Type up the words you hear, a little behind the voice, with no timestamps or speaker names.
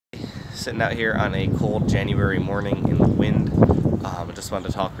Sitting out here on a cold January morning in the wind. I just wanted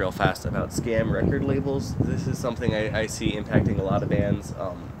to talk real fast about scam record labels. This is something I see impacting a lot of bands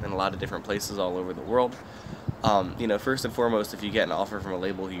in a lot of different places all over the world. First and foremost, if you get an offer from a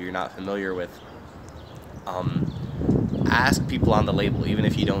label who you're not familiar with, ask people on the label, even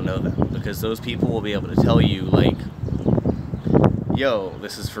if you don't know them, because those people will be able to tell you, like, yo,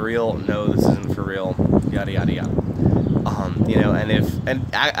 this is for real, no, this isn't for real, yada yada yada. And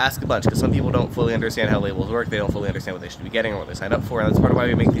ask a bunch, because some people don't fully understand how labels work. They don't fully understand what they should be getting or what they signed up for, and that's part of why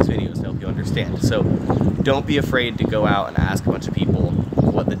we make these videos, to help you understand. So don't be afraid to go out and ask a bunch of people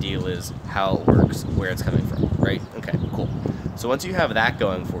what the deal is, how it works, where it's coming from, right? Okay, cool. So once you have that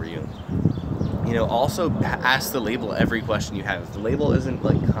going for you, also ask the label every question you have. If the label isn't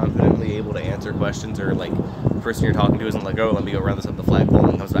like confidently able to answer questions, or like the person you're talking to isn't like, oh, let me go run this up the flagpole,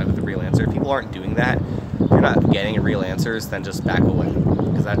 and comes back with a real answer. If people aren't doing that, if you're not getting real answers, then just back away,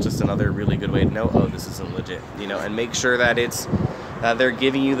 because that's just another really good way to know, oh, this isn't legit, and make sure that they're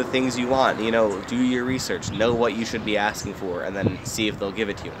giving you the things you want. Do your research, know what you should be asking for, and then see if they'll give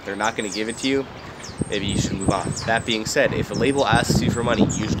it to you. If they're not going to give it to you, maybe you should move on. That being said, if a label asks you for money,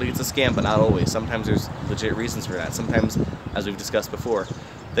 usually it's a scam, but not always. Sometimes there's legit reasons for that. Sometimes, as we've discussed before,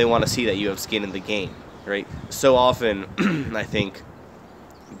 they want to see that you have skin in the game, right? So often, I think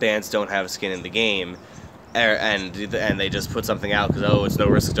bands don't have skin in the game, and they just put something out because, oh, it's no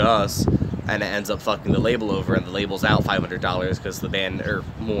risk to us, and it ends up fucking the label over, and the label's out $500 because the band, or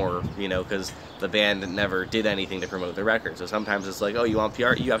more, because the band never did anything to promote the record. So sometimes it's like, oh, you want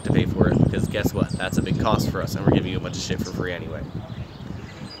PR? You have to pay for it, because guess what? That's a big cost for us, and we're giving you a bunch of shit for free anyway.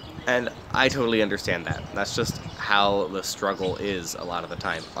 And I totally understand that. That's just how the struggle is a lot of the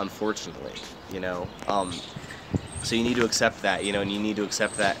time, unfortunately, So you need to accept that, and you need to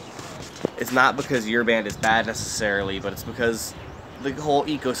accept that it's not because your band is bad necessarily, but it's because the whole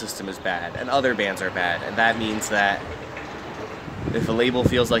ecosystem is bad, and other bands are bad, and that means that if a label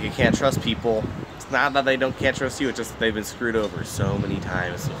feels like it can't trust people, it's not that they can't trust you, it's just that they've been screwed over so many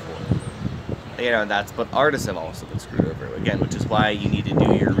times before. But artists have also been screwed over, again, which is why you need to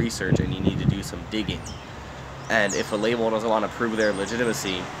do your research and you need to do some digging. And if a label doesn't want to prove their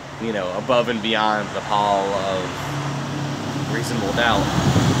legitimacy, above and beyond the pall of reasonable doubt,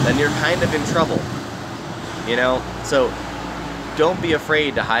 then you're kind of in trouble, So don't be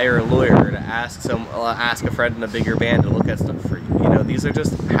afraid to hire a lawyer, to ask a friend in a bigger band to look at stuff for you. These are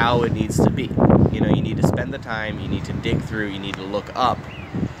just how it needs to be. You need to spend the time, you need to dig through, you need to look up.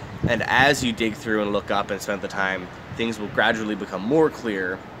 And as you dig through and look up and spend the time, things will gradually become more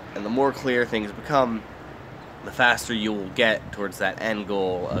clear, and the more clear things become, the faster you will get towards that end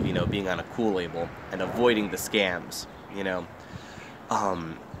goal of, being on a cool label and avoiding the scams,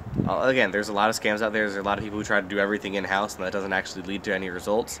 Again, there's a lot of scams out there. There's a lot of people who try to do everything in-house, and that doesn't actually lead to any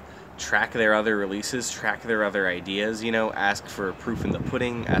results. Track their other releases, track their other ideas, ask for proof in the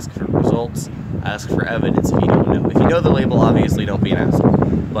pudding, ask for results, ask for evidence if you don't know. If you know the label, obviously don't be an asshole.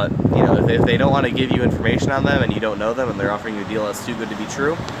 But, if they don't want to give you information on them and you don't know them and they're offering you a deal that's too good to be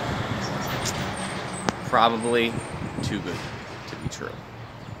true, probably too good to be true.